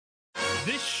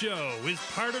This show is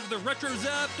part of the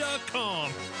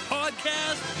RetroZap.com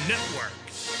podcast network.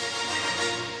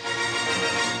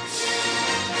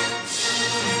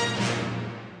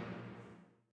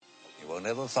 You will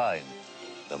never find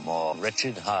the more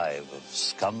wretched hive of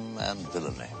scum and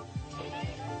villainy.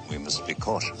 We must be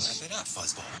cautious. Wrap it up,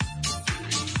 fuzzball.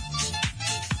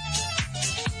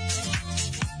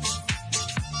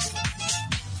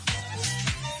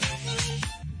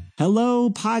 Hello,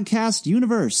 podcast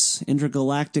universe,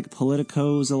 intergalactic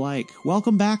politicos alike.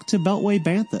 Welcome back to Beltway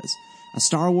Banthas, a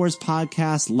Star Wars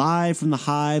podcast live from the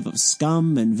hive of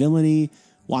scum and villainy,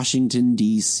 Washington,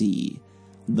 D.C.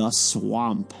 The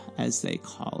Swamp, as they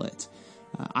call it.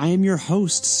 I am your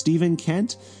host, Stephen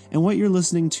Kent, and what you're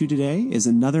listening to today is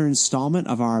another installment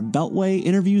of our Beltway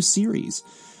interview series,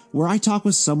 where I talk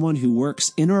with someone who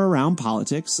works in or around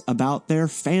politics about their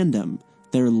fandom,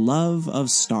 their love of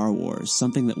Star Wars,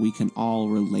 something that we can all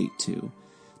relate to.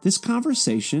 This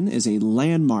conversation is a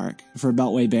landmark for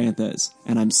Beltway Banthas,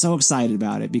 and I'm so excited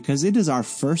about it because it is our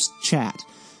first chat,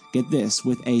 get this,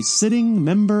 with a sitting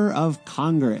member of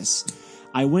Congress.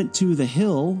 I went to the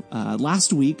Hill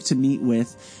last week to meet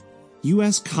with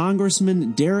U.S.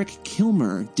 Congressman Derek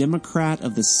Kilmer, Democrat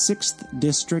of the 6th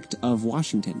District of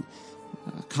Washington.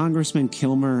 Congressman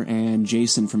Kilmer and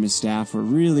Jason from his staff were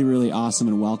really, really awesome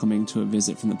and welcoming to a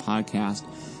visit from the podcast,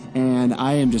 and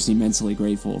I am just immensely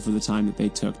grateful for the time that they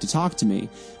took to talk to me.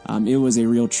 It was a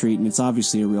real treat, and it's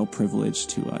obviously a real privilege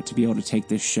to be able to take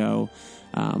this show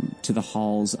to the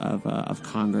halls of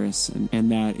Congress,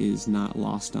 and that is not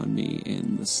lost on me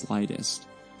in the slightest.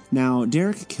 Now,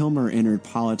 Derek Kilmer entered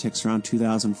politics around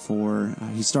 2004.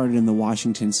 He started in the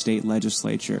Washington State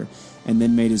Legislature and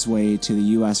then made his way to the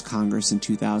U.S. Congress in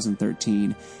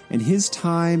 2013. And his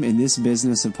time in this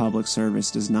business of public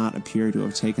service does not appear to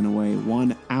have taken away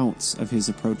 1 ounce of his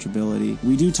approachability.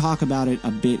 We do talk about it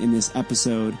a bit in this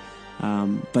episode,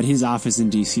 but his office in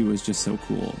D.C. was just so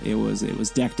cool. It was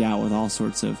decked out with all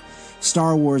sorts of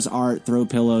Star Wars art, throw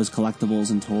pillows, collectibles,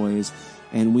 and toys.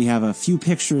 And we have a few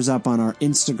pictures up on our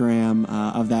Instagram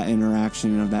of that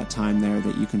interaction and of that time there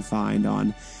that you can find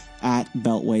on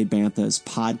 @Beltway Banthas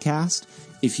podcast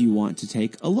if you want to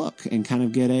take a look and kind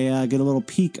of get a little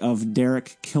peek of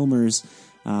Derek Kilmer's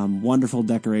wonderful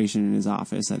decoration in his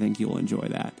office. I think you'll enjoy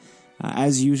that.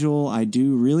 As usual, I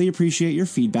do really appreciate your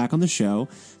feedback on the show.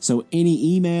 So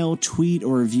any email, tweet,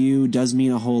 or review does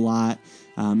mean a whole lot.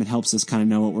 It helps us kind of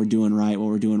know what we're doing right, what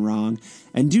we're doing wrong.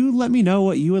 And do let me know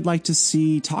what you would like to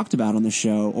see talked about on the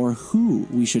show or who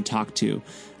we should talk to.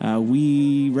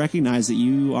 We recognize that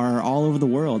you are all over the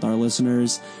world. Our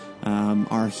listeners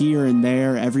are here and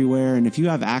there, everywhere. And if you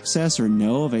have access or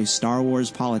know of a Star Wars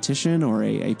politician or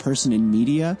a person in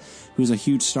media who's a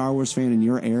huge Star Wars fan in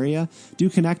your area, do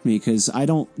connect me, because I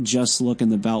don't just look in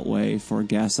the Beltway for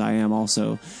guests. I am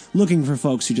also looking for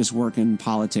folks who just work in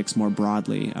politics more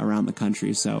broadly around the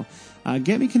country. So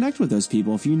get me connected with those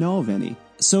people if you know of any.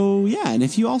 So yeah, and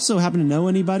if you also happen to know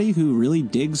anybody who really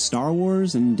digs Star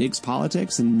Wars and digs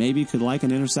politics and maybe could like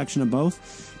an intersection of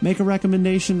both, make a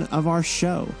recommendation of our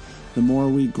show. The more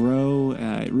we grow,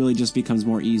 it really just becomes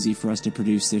more easy for us to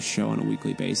produce this show on a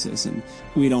weekly basis. And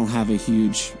we don't have a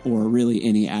huge or really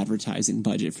any advertising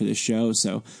budget for this show.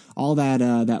 So all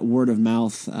that word of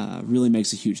mouth really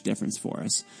makes a huge difference for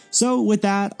us. So with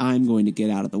that, I'm going to get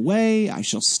out of the way. I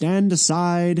shall stand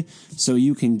aside so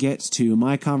you can get to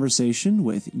my conversation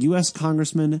with U.S.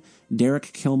 Congressman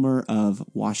Derek Kilmer of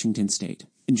Washington State.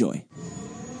 Enjoy.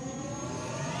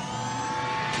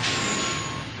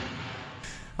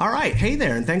 All right. Hey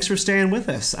there, and thanks for staying with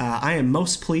us. I am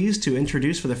most pleased to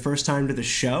introduce for the first time to the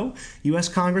show U.S.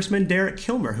 Congressman Derek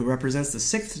Kilmer, who represents the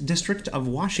 6th District of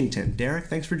Washington. Derek,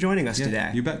 thanks for joining us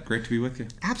today. You bet. Great to be with you.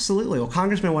 Absolutely. Well,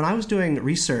 Congressman, when I was doing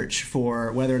research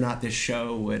for whether or not this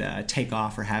show would take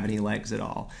off or have any legs at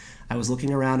all, I was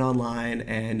looking around online,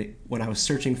 and when I was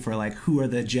searching for like who are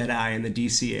the Jedi in the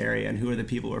DC area and who are the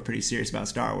people who are pretty serious about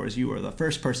Star Wars, you were the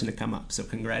first person to come up. So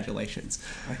congratulations.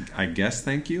 I guess.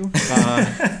 Thank you.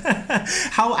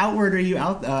 How outward are you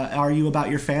about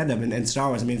your fandom and Star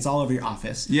Wars? I mean, it's all over your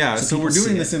office. Yeah. So we're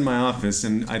doing this in my office,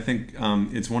 and I think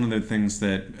it's one of the things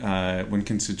that when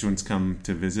constituents come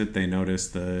to visit, they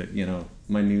notice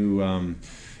my new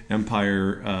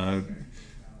Empire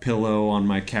pillow on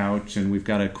my couch, and we've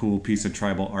got a cool piece of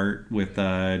tribal art with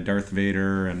Darth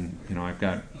Vader, and I've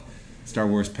got Star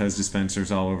Wars Pez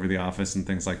dispensers all over the office and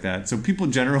things like that. So people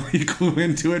generally clue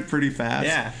into it pretty fast.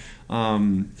 Yeah.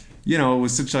 It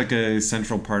was such like a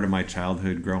central part of my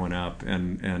childhood growing up,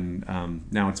 and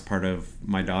now it's part of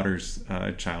my daughter's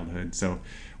childhood. So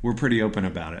we're pretty open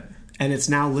about it. and it's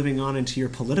now living on into your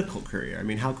political career. I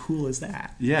mean, how cool is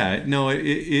that? Yeah, no,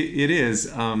 it is.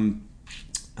 And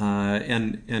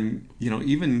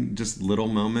even just little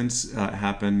moments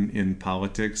happen in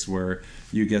politics where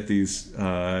you get these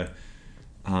sort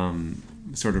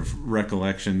of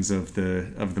recollections of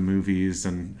the movies.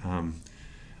 And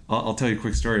I'll tell you a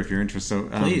quick story if you're interested. So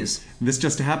please. This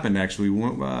just happened actually.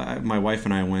 My wife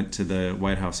and I went to the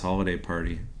White House holiday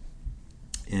party,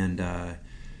 and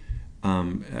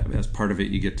as part of it,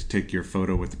 you get to take your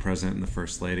photo with the president and the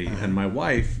first lady. Uh-huh. And my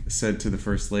wife said to the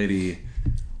first lady,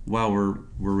 "Wow, we're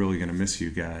really going to miss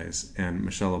you guys." And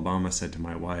Michelle Obama said to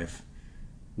my wife,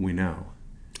 "We know."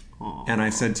 Aww. And I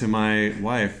said to my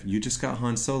wife, "You just got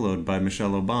Han Solo'd by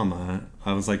Michelle Obama."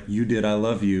 I was like, "You did I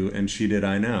Love You," and she did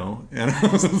I Know. And I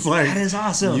was just like, that is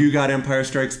awesome. You got Empire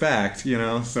Strikes Back,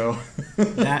 so.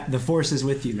 That the force is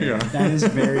with you, man. Yeah. That is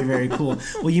very, very cool.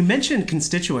 Well, you mentioned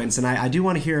constituents, and I do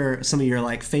want to hear some of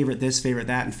your favorite this, favorite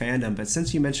that, and fandom. But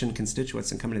since you mentioned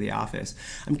constituents and coming to the office,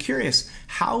 I'm curious,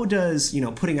 how does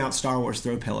putting out Star Wars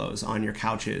throw pillows on your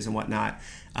couches and whatnot?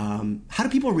 How do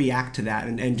people react to that?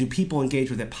 And do people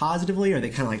engage with it positively? Or are they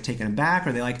kind of taken aback?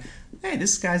 Or are they like, hey,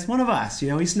 this guy's one of us?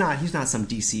 He's not some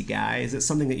DC guy. Is it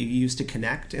something that you use to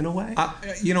connect in a way?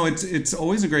 It's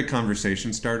always a great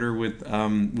conversation starter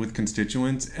with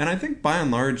constituents, and I think by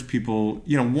and large people,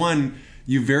 one,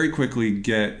 you very quickly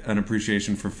get an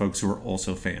appreciation for folks who are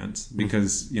also fans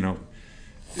because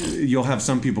you'll have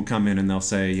some people come in and they'll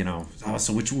say,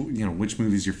 so which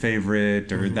movie's your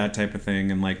favorite or that type of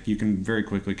thing, and you can very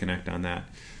quickly connect on that.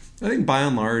 I think by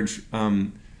and large,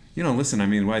 listen,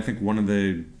 I think one of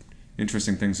the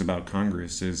interesting things about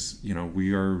Congress is,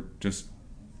 we are just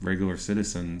regular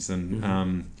citizens,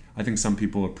 and I think some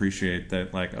people appreciate that,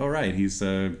 oh, right, he's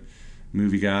a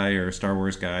movie guy or a Star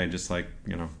Wars guy, just like,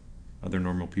 other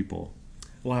normal people.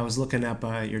 Well, I was looking up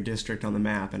your district on the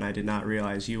map, and I did not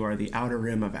realize you are the outer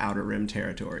rim of outer rim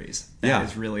territories. That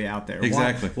is really out there.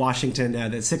 Exactly. Washington,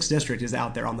 the 6th District is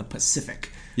out there on the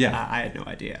Pacific. Yeah. I had no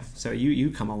idea. So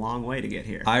you come a long way to get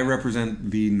here. I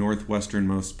represent the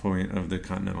northwesternmost point of the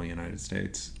continental United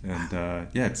States. And,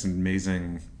 it's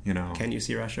amazing, Can you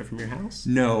see Russia from your house?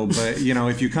 No, but,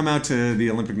 if you come out to the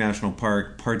Olympic National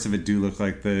Park, parts of it do look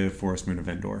like the forest moon of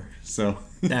Endor. So...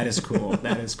 That is cool.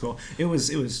 That is cool. It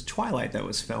was Twilight that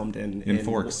was filmed in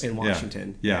Forks in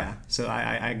Washington. Yeah. So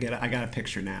I got a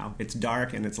picture now. It's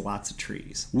dark and it's lots of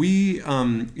trees. We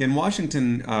in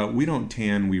Washington we don't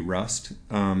tan, we rust.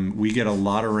 We get a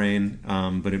lot of rain,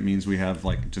 but it means we have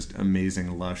just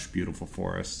amazing, lush, beautiful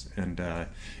forests, and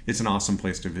it's an awesome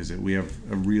place to visit. We have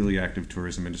a really active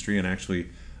tourism industry, and actually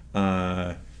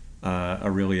a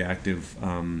really active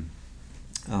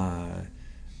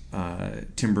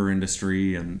timber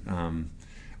industry, and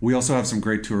we also have some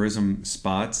great tourism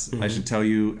spots. I should tell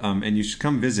you, and you should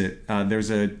come visit.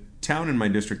 There's a town in my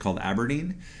district called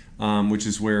Aberdeen, which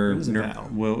is where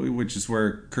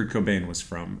Kurt Cobain was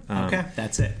from. Okay,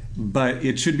 that's it. But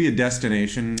it should be a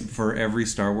destination for every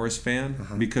Star Wars fan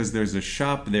because there's a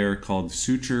shop there called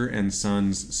Suture and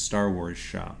Sons Star Wars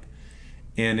Shop,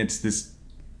 and it's this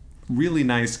really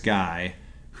nice guy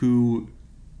who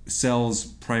sells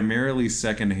primarily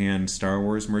secondhand Star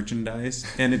Wars merchandise,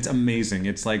 and it's amazing.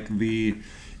 It's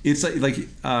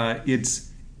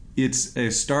it's a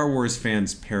Star Wars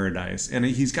fan's paradise, and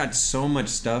he's got so much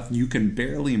stuff you can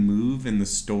barely move in the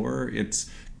store. It's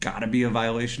got to be a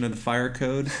violation of the fire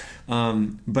code.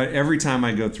 But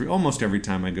almost every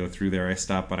time I go through there, I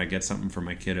stop and I get something for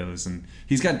my kiddos, and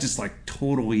he's got just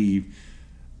totally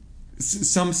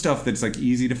some stuff that's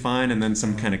easy to find, and then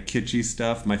some kind of kitschy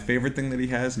stuff. My favorite thing that he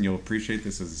has, and you'll appreciate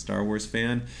this as a Star Wars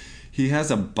fan, he has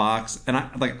a box, and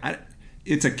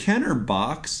it's a Kenner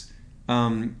box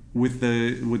with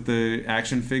the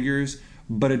action figures,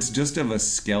 but it's just of a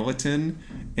skeleton,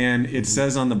 and it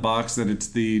says on the box that it's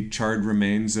the charred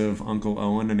remains of Uncle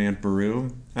Owen and Aunt Beru.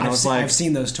 And I've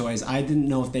seen those toys. I didn't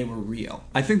know if they were real.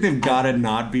 I think they've got to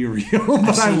not be real,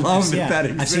 but I love that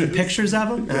exists. I've seen pictures of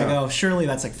them, and I go, surely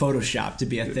that's Photoshop to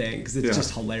be a thing, because it's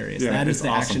just hilarious. That is the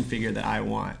awesome action figure that I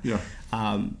want. Yeah.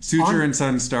 Suture and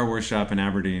Sons Star Wars Shop in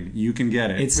Aberdeen. You can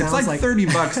get it. It's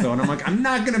 $30 though, and I'm I'm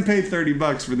not going to pay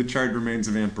 $30 for the charred remains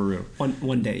of Aunt Beru.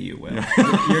 One day you will.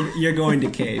 Yeah. You're going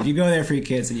to cave. You go there for your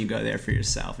kids, and you go there for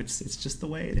yourself. It's just the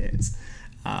way it is.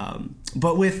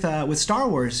 But with Star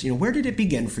Wars, where did it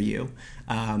begin for you?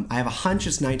 I have a hunch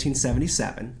it's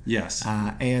 1977. Yes.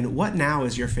 And what now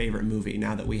is your favorite movie?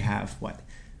 Now that we have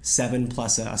 7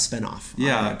 plus a spinoff on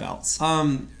our belts.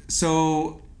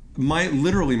 So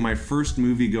my first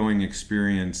movie going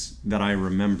experience that I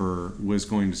remember was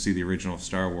going to see the original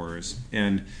Star Wars,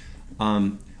 and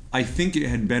I think it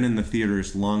had been in the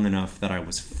theaters long enough that I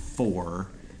was 4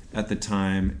 at the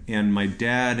time, and my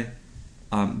dad,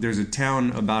 there's a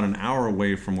town about an hour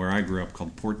away from where I grew up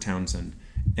called Port Townsend,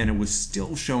 and it was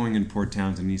still showing in Port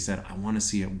Townsend. He said, I want to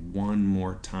see it one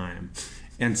more time.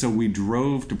 And so we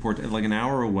drove to like an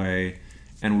hour away,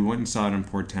 and we went and saw it in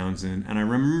Port Townsend, and I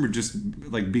remember just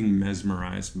like being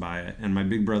mesmerized by it. And my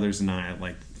big brothers and I,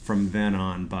 like from then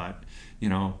on, bought,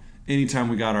 anytime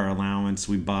we got our allowance,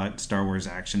 we bought Star Wars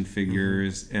action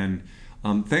figures, and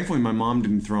thankfully my mom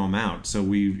didn't throw them out, so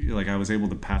I was able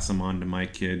to pass them on to my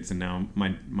kids, and now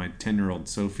my 10-year-old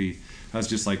Sophie has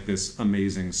just like this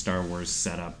amazing Star Wars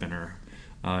setup in her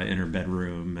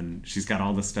bedroom, and she's got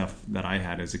all the stuff that I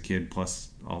had as a kid, plus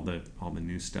all the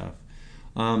new stuff.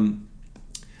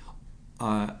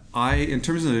 In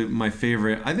terms of my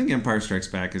favorite, I think Empire Strikes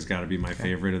Back has got to be my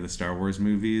favorite of the Star Wars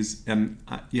movies. And,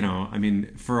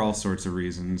 for all sorts of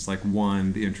reasons. Like,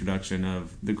 one, the introduction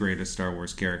of the greatest Star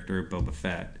Wars character, Boba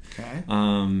Fett,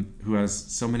 who has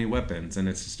so many weapons, and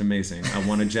it's just amazing. I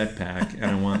want a jetpack, and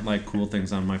I want, like, cool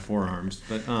things on my forearms.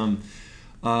 But, and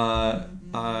I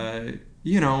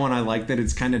like that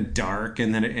it's kind of dark,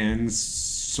 and then it ends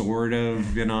sort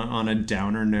of on a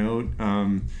downer note.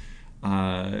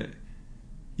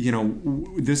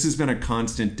 This has been a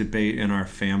constant debate in our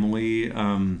family.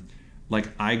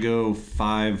 I go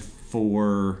 5,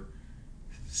 4,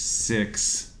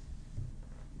 6,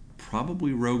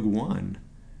 probably Rogue One.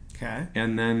 Okay.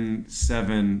 And then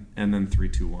 7, and then 3,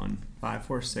 2, 1. 5,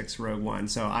 4, 6, Rogue One.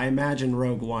 So I imagine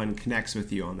Rogue One connects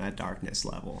with you on that darkness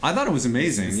level. I thought it was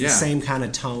amazing. It's the same kind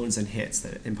of tones and hits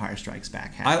that Empire Strikes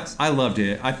Back has. I loved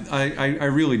it. I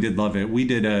really did love it. We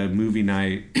did a movie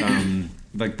night.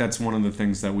 That's one of the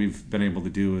things that we've been able to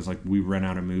do is we rent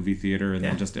out a movie theater and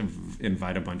then just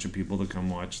invite a bunch of people to come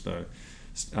watch the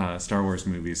Star Wars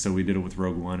movies. So we did it with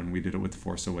Rogue One, and we did it with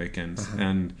Force Awakens.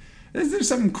 And there's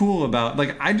something cool about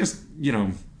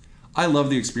I love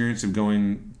the experience of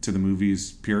going to the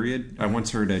movies, period. I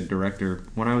once heard a director,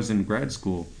 when I was in grad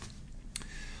school,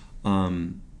 I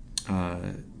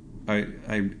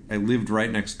lived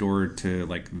right next door to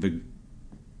the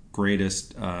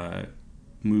greatest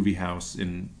movie house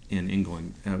in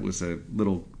England. It was a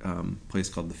little place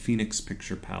called the Phoenix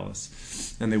Picture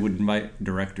Palace, and they would invite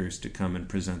directors to come and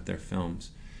present their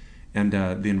films. And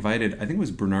they invited, I think it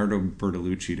was Bernardo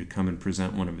Bertolucci, to come and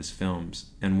present one of his films.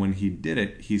 And when he did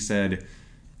it, he said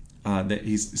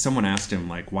someone asked him,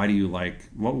 why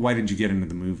did you get into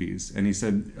the movies? And he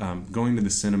said, going to the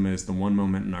cinema is the one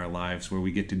moment in our lives where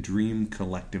we get to dream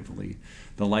collectively.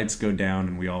 The lights go down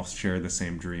and we all share the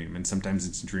same dream. And sometimes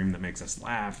it's a dream that makes us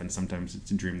laugh, and sometimes it's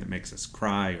a dream that makes us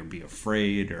cry or be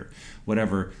afraid or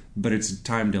whatever. But it's a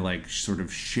time to sort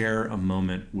of share a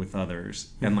moment with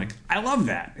others. And I love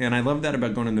that. And I love that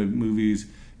about going to the movies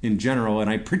in general. And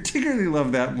I particularly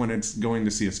love that when it's going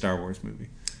to see a Star Wars movie.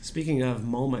 Speaking of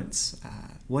moments,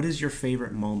 what is your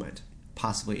favorite moment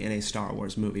possibly in a Star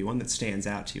Wars movie? One that stands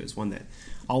out to you, is one that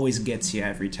always gets you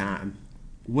every time.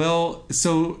 Well,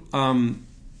 so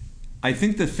I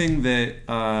think the thing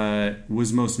that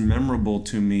was most memorable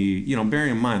to me, bearing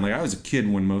in mind, I was a kid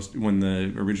when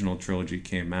the original trilogy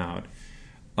came out.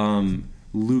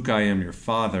 Luke, I am your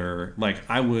father.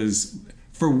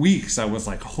 For weeks, I was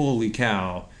like, holy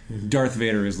cow, Darth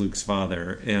Vader is Luke's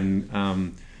father.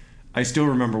 And I still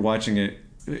remember watching it.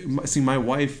 See,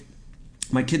 my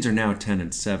kids are now 10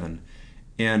 and 7,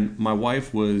 and my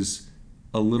wife was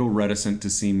a little reticent to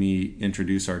see me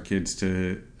introduce our kids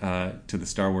to the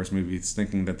Star Wars movies,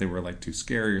 thinking that they were too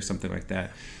scary or something like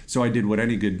that. So I did what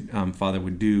any good father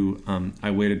would do.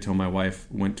 I waited till my wife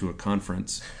went to a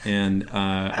conference, and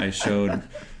I showed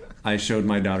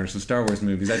my daughters the Star Wars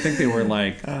movies. I think they were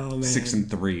 6 and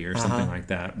 3 or something like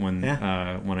that when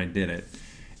I did it.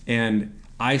 And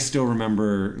I still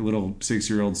remember little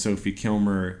 6-year-old Sophie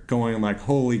Kilmer going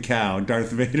holy cow, Darth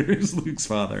Vader is Luke's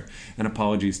father. And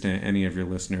apologies to any of your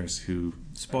listeners who...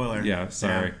 Spoiler. Yeah,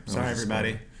 sorry. Yeah, sorry,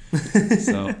 everybody.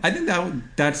 So I think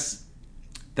that's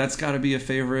got to be a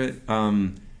favorite.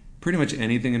 Pretty much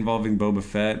anything involving Boba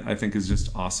Fett I think is just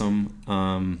awesome.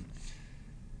 I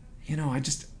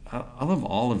love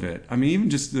all of it. I mean,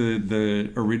 even just the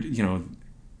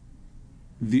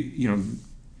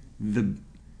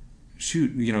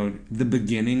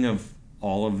beginning of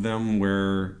all of them,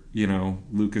 where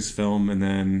Lucasfilm, and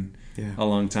then a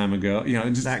long time ago,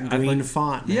 just that green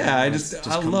font. Man. Yeah, I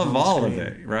love all of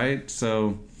it, right?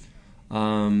 So,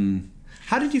 how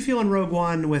did you feel in Rogue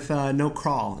One with no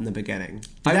crawl in the beginning?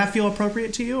 Did that feel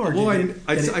appropriate to you? Or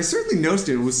I certainly noticed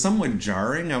it. It was somewhat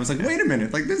jarring. I was like, wait a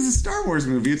minute, this is a Star Wars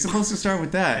movie. It's supposed to start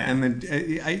with that, and then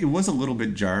it was a little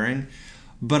bit jarring,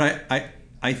 but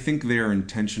I think they are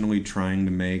intentionally trying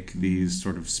to make these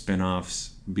sort of spin-offs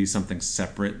be something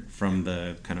separate from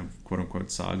the kind of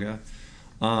quote-unquote saga.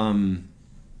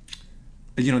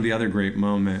 The other great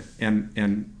moment,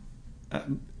 and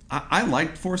I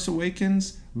liked Force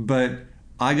Awakens, but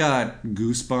I got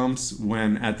goosebumps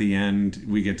when at the end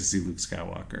we get to see Luke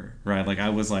Skywalker, right? Like I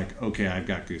was like, okay, I've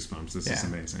got goosebumps. This is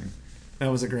amazing.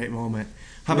 That was a great moment.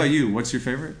 How about you? What's your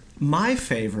favorite? My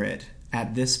favorite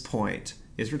at this point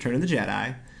is Return of the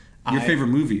Jedi. Your favorite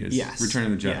movie is yes.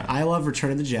 Return of the Jedi. Yeah, I love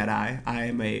Return of the Jedi.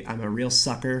 I'm a real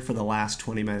sucker for the last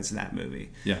 20 minutes of that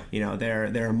movie. Yeah.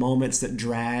 There are moments that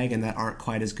drag and that aren't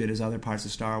quite as good as other parts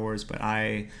of Star Wars, but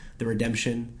the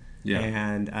redemption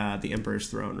and the Emperor's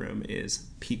Throne Room is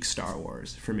peak Star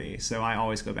Wars for me. So I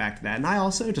always go back to that. And I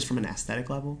also, just from an aesthetic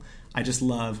level, I just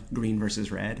love green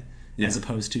versus red. As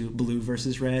opposed to blue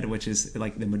versus red, which is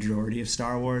like the majority of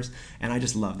Star Wars. And I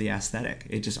just love the aesthetic.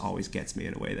 It just always gets me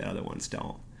in a way that other ones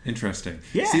don't. Interesting.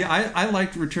 Yeah. See, I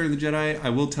liked Return of the Jedi.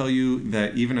 I will tell you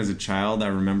that even as a child, I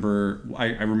remember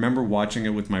watching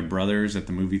it with my brothers at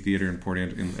the movie theater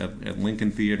at Lincoln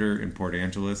Theater in Port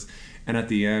Angeles. And at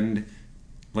the end,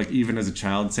 like even as a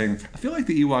child, saying, I feel like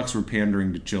the Ewoks were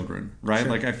pandering to children, right?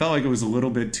 Sure. Like I felt like it was a little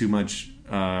bit too much,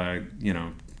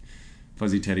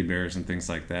 fuzzy teddy bears and things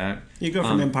like that. You go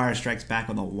from Empire Strikes Back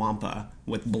with a wampa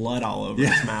with blood all over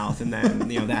his mouth, and then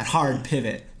that hard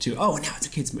pivot to now it's a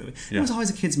kids movie. It was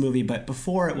always a kids movie, but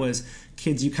before it was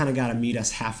kids, you kind of got to meet us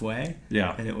halfway.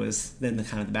 Yeah, and it was then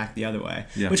the back the other way,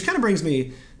 which kind of brings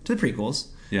me to the prequels.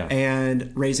 Yeah.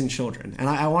 And raising children. And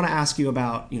I want to ask you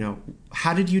about,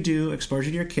 how did you do exposure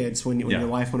to your kids when your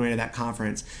wife went away to that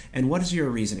conference, and what is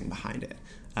your reasoning behind it?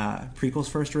 Prequels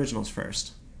first, originals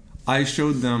first? I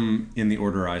showed them in the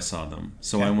order I saw them.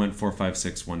 So I went 4, 5,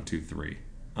 6, 1, 2, 3.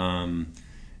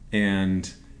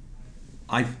 And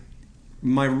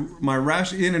my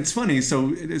ration, and it's funny,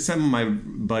 so some of my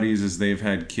buddies, as they've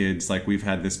had kids, like we've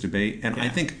had this debate, and I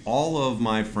think all of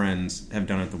my friends have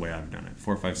done it the way I've done it.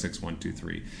 4, 5, 6, 1, 2,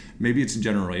 3. Maybe it's a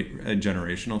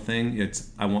generational thing.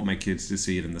 It's I want my kids to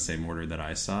see it in the same order that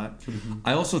I saw it. Mm-hmm.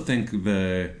 I also think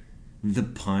the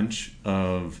punch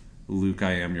of Luke,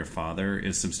 I am your father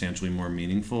is substantially more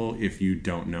meaningful if you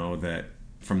don't know that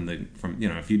from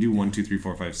if you do 1, 2, 3,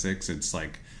 4, 5, 6, it's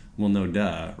like, well, no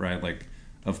duh, right? Like,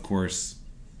 of course,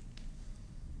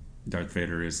 Darth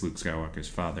Vader is Luke Skywalker's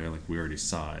father. Like we already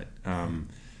saw it. I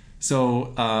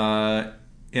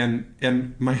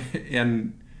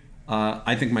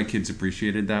think my kids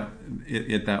appreciated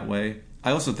it that way.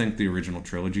 I also think the original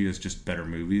trilogy is just better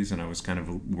movies, and I was kind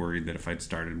of worried that if I'd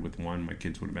started with one, my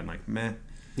kids would have been like, meh.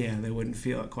 Yeah, they wouldn't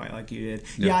feel it quite like you did.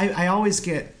 Yeah, I always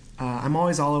get... I'm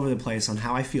always all over the place on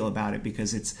how I feel about it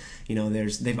because it's,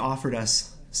 they've offered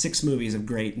us 6 movies of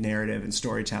great narrative and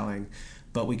storytelling,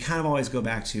 but we kind of always go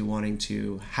back to wanting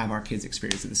to have our kids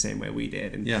experience it the same way we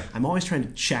did. And I'm always trying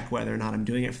to check whether or not I'm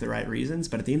doing it for the right reasons,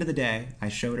 but at the end of the day, I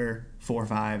showed her 4,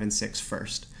 5, and 6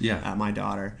 first, my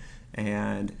daughter,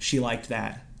 and she liked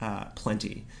that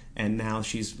plenty. And now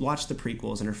she's watched the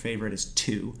prequels, and her favorite is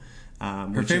 2.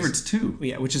 Her favorite's 2.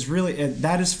 Yeah, which is really...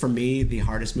 that is, for me, the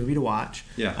hardest movie to watch.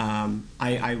 Yeah.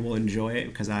 I will enjoy it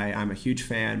because I'm a huge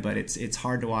fan, but it's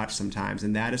hard to watch sometimes,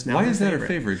 and that is now Why is that her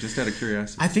favorite? Just out of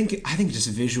curiosity. I think just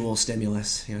visual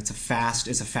stimulus. It's a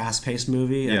fast-paced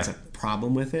movie. That's a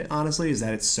problem with it, honestly, is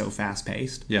that it's so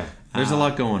fast-paced. Yeah. There's a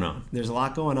lot going on. There's a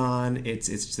lot going on. It's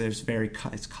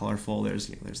colorful.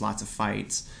 There's lots of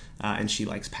fights. And she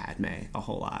likes Padme a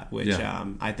whole lot, which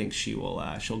I think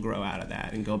she'll grow out of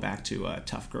that and go back to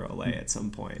tough girl Leia at some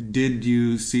point. Did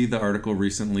you see the article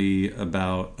recently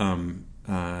about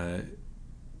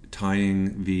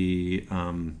tying the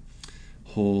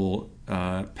whole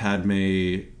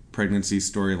Padme pregnancy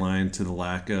storyline to the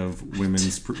lack of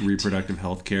women's reproductive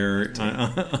health care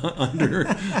under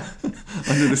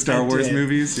the Star Wars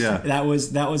movies? Yeah, that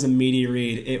was a meaty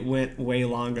read. It went way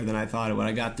longer than I thought it would.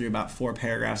 I got through about 4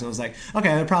 paragraphs and I was like,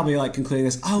 okay, they're probably like concluding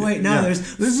this. Oh wait, no,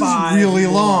 there's this 5 is really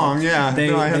more. long. Yeah,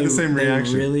 I had the same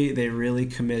reaction. They really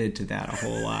committed to that a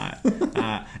whole lot.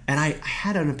 And I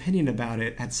had an opinion about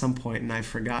it at some point, and I've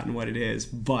forgotten what it is,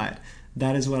 but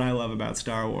that is what I love about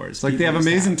Star Wars. Like, they have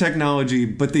amazing technology,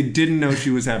 but they didn't know she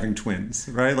was having twins,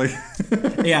 right? Like,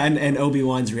 yeah, and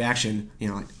Obi-Wan's reaction,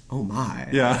 like, oh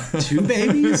my, 2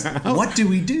 babies? How, what do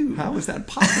we do? How is that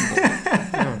possible?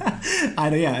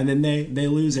 And then they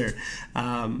lose her.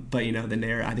 But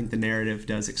I think the narrative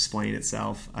does explain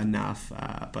itself enough.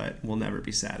 But we'll never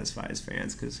be satisfied as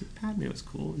fans because Padme was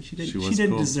cool and she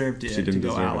didn't deserve to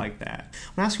go out like that.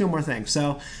 I'm gonna ask you one more thing.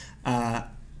 So.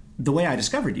 the way I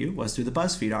discovered you was through the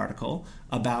BuzzFeed article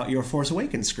about your Force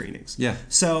Awakens screenings. Yeah.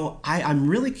 So I'm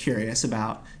really curious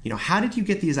about, how did you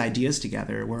get these ideas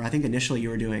together where I think initially you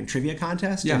were doing trivia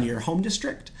contests in your home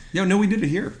district? Yeah, no, we did it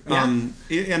here. Yeah.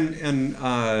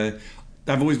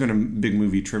 I've always been a big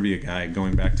movie trivia guy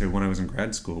going back to when I was in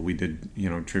grad school. We did,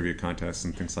 trivia contests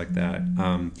and things like that.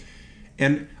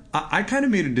 And I kind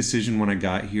of made a decision when I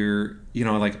got here,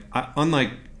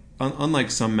 unlike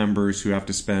some members who have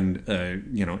to spend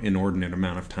inordinate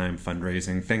amount of time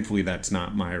fundraising. Thankfully, that's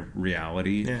not my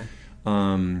reality. Yeah.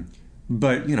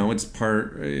 But it's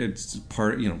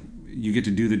part. You get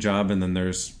to do the job, and then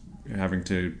there's having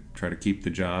to try to keep the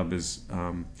job is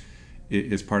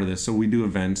part of this. So we do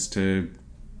events to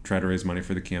try to raise money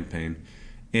for the campaign,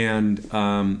 and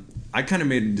I kind of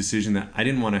made a decision that I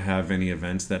didn't want to have any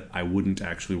events that I wouldn't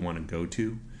actually want to go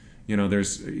to.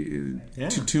 There's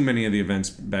too many of the events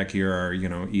back here are,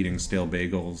 eating stale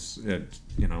bagels at,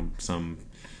 some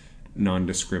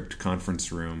nondescript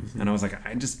conference room. Mm-hmm. And I was like,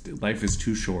 life is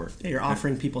too short. Yeah, you're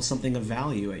offering people something of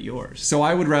value at yours. So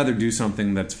I would rather do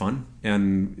something that's fun.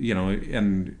 And,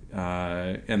 and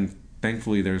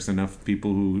thankfully there's enough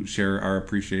people who share our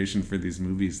appreciation for these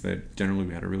movies that generally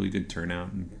we had a really good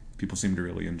turnout and people seem to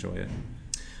really enjoy it.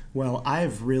 Well,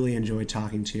 I've really enjoyed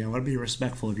talking to you. I want to be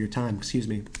respectful of your time. Excuse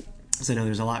me. Because I know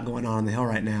there's a lot going on the Hill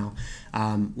right now.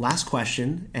 Last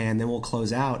question, and then we'll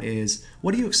close out, is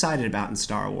what are you excited about in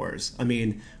Star Wars? I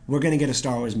mean, we're going to get a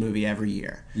Star Wars movie every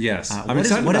year. Yes. I'm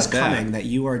excited about what is coming that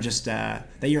you are just, that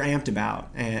you're amped about?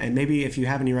 And maybe if you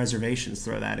have any reservations,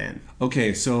 throw that in.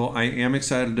 Okay, so I am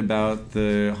excited about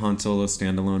the Han Solo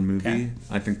standalone movie. Okay.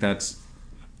 I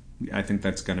think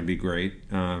that's going to be great.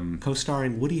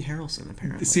 Co-starring Woody Harrelson,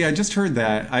 apparently. See, I just heard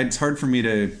that. It's hard for me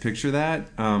to picture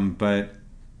that, but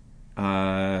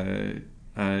I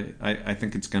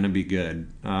think it's going to be good.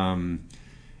 And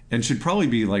should probably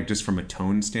be, just from a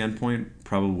tone standpoint,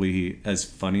 probably as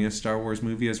funny a Star Wars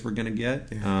movie as we're going to get.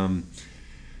 Yeah.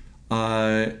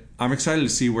 I'm excited to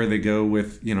see where they go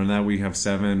with, now we have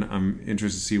 7. I'm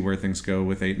interested to see where things go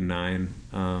with 8 and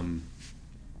 9.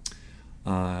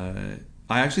 I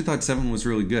actually thought 7 was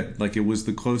really good. It was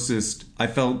the closest. I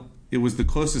felt it was the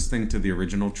closest thing to the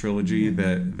original trilogy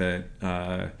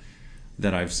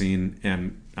that I've seen,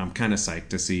 and I'm kind of psyched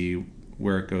to see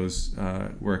where it goes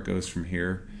from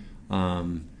here.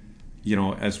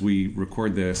 As we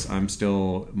record this, I'm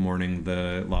still mourning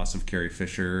the loss of Carrie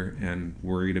Fisher and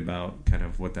worried about kind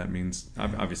of what that means.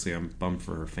 Obviously, I'm bummed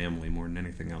for her family more than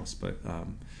anything else, but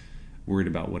worried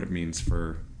about what it means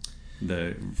for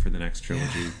the next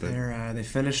trilogy. Yeah, but they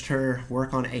finished her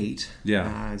work on 8.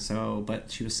 Yeah. But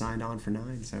she was signed on for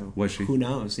 9. So was she? Who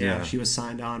knows? Yeah. She was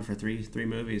signed on for three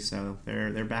movies. So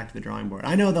they're back to the drawing board.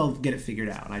 I know they'll get it figured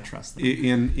out. I trust them.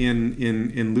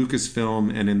 In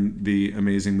Lucasfilm and in the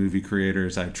amazing movie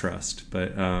creators, I trust.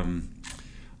 But I'm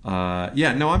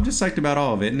just psyched about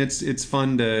all of it, and it's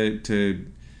fun to.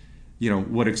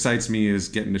 What excites me is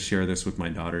getting to share this with my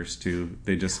daughters too.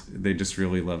 They just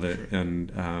really love it,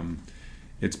 and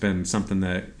it's been something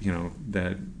that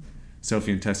that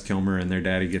Sophie and Tess Kilmer and their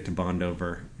daddy get to bond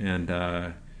over.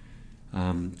 And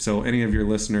so, any of your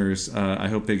listeners, I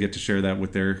hope they get to share that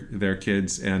with their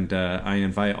kids. And I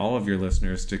invite all of your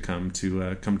listeners to come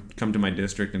to my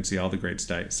district and see all the great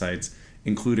sites,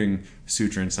 including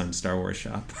Sutra and Son Star Wars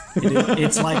Shop.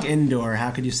 It's like indoor. How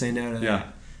could you say no to that? Yeah.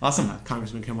 Awesome.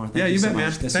 Congressman Kilmer, thank you so bet,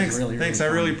 much. Man. This Thanks. Really, Thanks.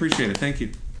 really I really appreciate it. Thank you.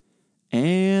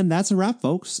 And that's a wrap,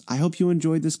 folks. I hope you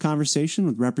enjoyed this conversation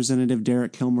with Representative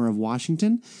Derek Kilmer of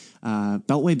Washington.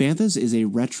 Beltway Banthas is a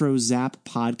Retro Zap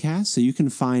podcast, so you can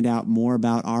find out more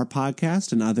about our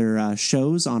podcast and other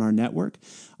shows on our network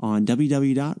on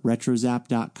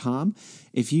www.retrozap.com.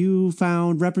 If you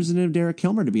found Representative Derek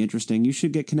Kilmer to be interesting, you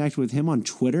should get connected with him on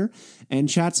Twitter and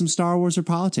chat some Star Wars or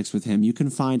politics with him. You can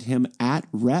find him at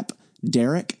Rep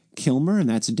Derek Kilmer, and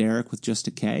that's Derek with just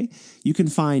a K. You can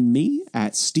find me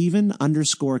at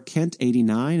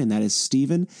Stephen_Kent89, and that is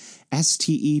Stephen,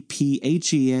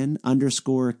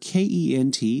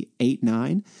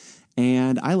 STEPHEN_KENT89.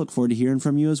 And I look forward to hearing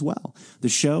from you as well. The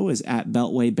show is at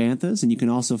Beltway Banthas, and you can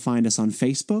also find us on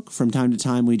Facebook. From time to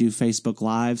time, we do Facebook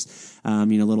Lives,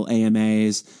 little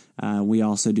AMAs. We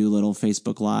also do little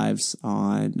Facebook Lives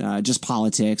on just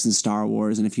politics and Star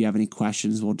Wars. And if you have any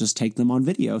questions, we'll just take them on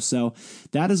video. So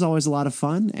that is always a lot of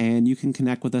fun, and you can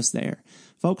connect with us there.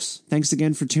 Folks, thanks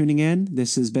again for tuning in.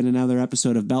 This has been another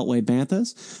episode of Beltway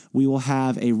Banthas. We will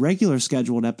have a regular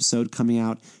scheduled episode coming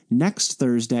out next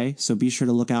Thursday, so be sure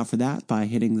to look out for that by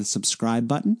hitting the subscribe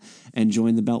button and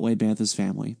join the Beltway Banthas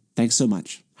family. Thanks so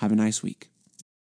much. Have a nice week.